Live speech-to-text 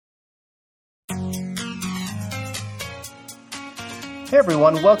Hey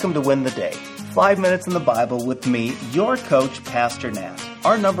everyone, welcome to Win the Day. 5 minutes in the Bible with me, your coach, Pastor Nat.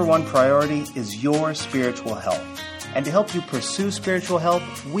 Our number one priority is your spiritual health. And to help you pursue spiritual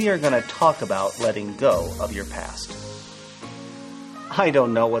health, we are going to talk about letting go of your past. I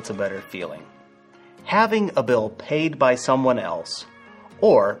don't know what's a better feeling. Having a bill paid by someone else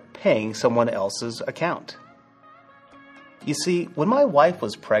or paying someone else's account. You see, when my wife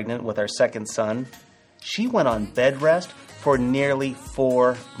was pregnant with our second son, she went on bed rest for nearly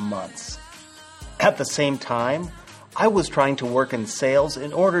 4 months. At the same time, I was trying to work in sales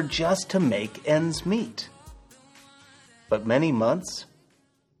in order just to make ends meet. But many months,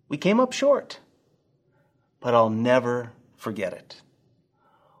 we came up short. But I'll never forget it.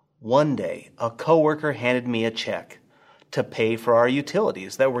 One day, a coworker handed me a check to pay for our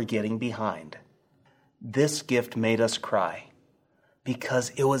utilities that were getting behind. This gift made us cry because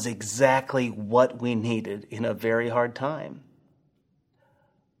it was exactly what we needed in a very hard time.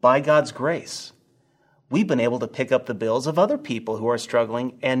 By God's grace, we've been able to pick up the bills of other people who are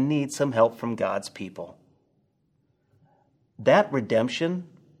struggling and need some help from God's people. That redemption,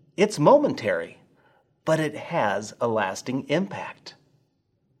 it's momentary, but it has a lasting impact.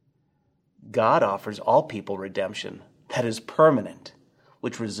 God offers all people redemption that is permanent,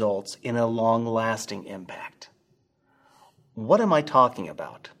 which results in a long-lasting impact. What am I talking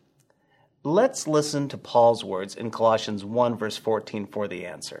about? Let's listen to Paul's words in Colossians 1 verse 14 for the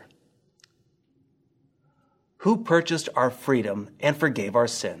answer. Who purchased our freedom and forgave our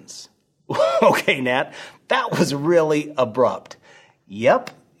sins? Okay, Nat, that was really abrupt.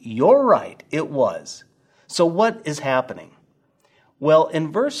 Yep, you're right, it was. So what is happening? Well,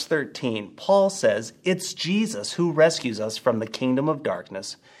 in verse 13, Paul says it's Jesus who rescues us from the kingdom of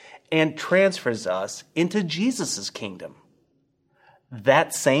darkness and transfers us into Jesus' kingdom.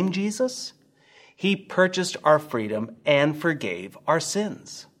 That same Jesus, he purchased our freedom and forgave our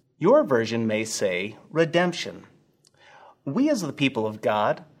sins. Your version may say redemption. We as the people of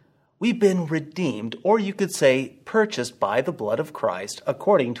God, we've been redeemed, or you could say purchased by the blood of Christ,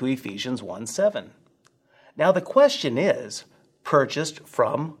 according to Ephesians 1:7. Now the question is, purchased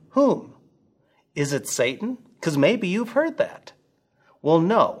from whom? Is it Satan? Because maybe you've heard that. Well,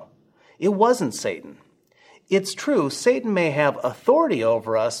 no, it wasn't Satan. It's true, Satan may have authority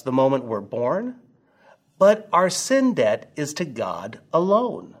over us the moment we're born, but our sin debt is to God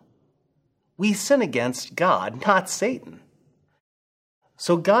alone. We sin against God, not Satan.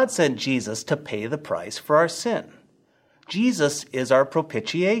 So God sent Jesus to pay the price for our sin. Jesus is our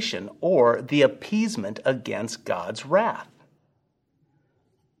propitiation, or the appeasement against God's wrath.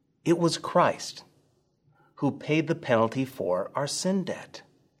 It was Christ who paid the penalty for our sin debt.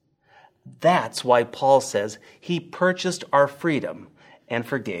 That's why Paul says he purchased our freedom and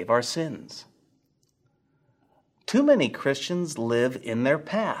forgave our sins. Too many Christians live in their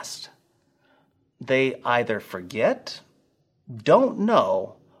past. They either forget, don't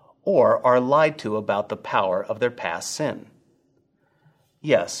know, or are lied to about the power of their past sin.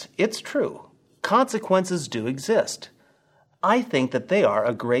 Yes, it's true. Consequences do exist. I think that they are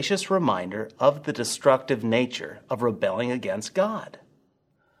a gracious reminder of the destructive nature of rebelling against God.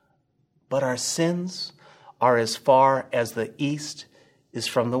 But our sins are as far as the east is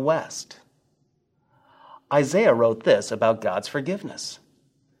from the west. Isaiah wrote this about God's forgiveness.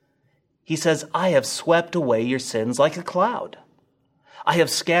 He says, I have swept away your sins like a cloud. I have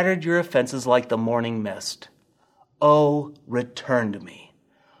scattered your offenses like the morning mist. Oh, return to me,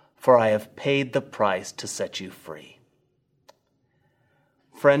 for I have paid the price to set you free.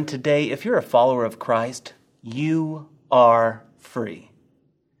 Friend, today, if you're a follower of Christ, you are free.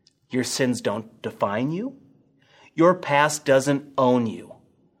 Your sins don't define you. Your past doesn't own you.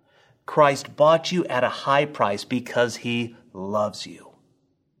 Christ bought you at a high price because he loves you.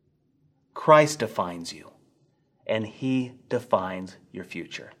 Christ defines you, and he defines your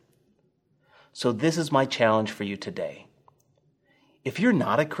future. So this is my challenge for you today. If you're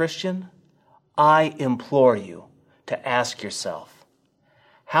not a Christian, I implore you to ask yourself,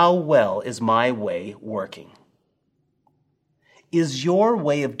 how well is my way working? Is your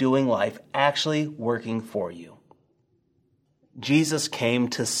way of doing life actually working for you? Jesus came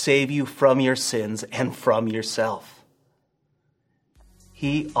to save you from your sins and from yourself.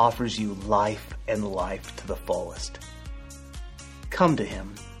 He offers you life and life to the fullest. Come to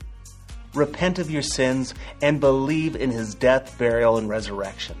him. Repent of your sins and believe in his death, burial, and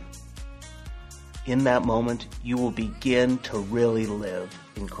resurrection. In that moment, you will begin to really live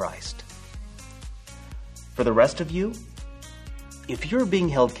in Christ. For the rest of you, if you're being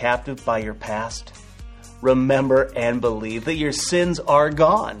held captive by your past, remember and believe that your sins are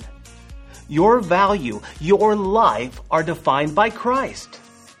gone. Your value, your life are defined by Christ.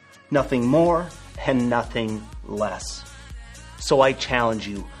 Nothing more and nothing less. So I challenge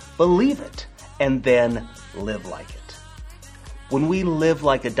you, believe it and then live like it. When we live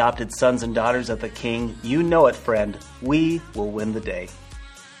like adopted sons and daughters of the King, you know it, friend, we will win the day.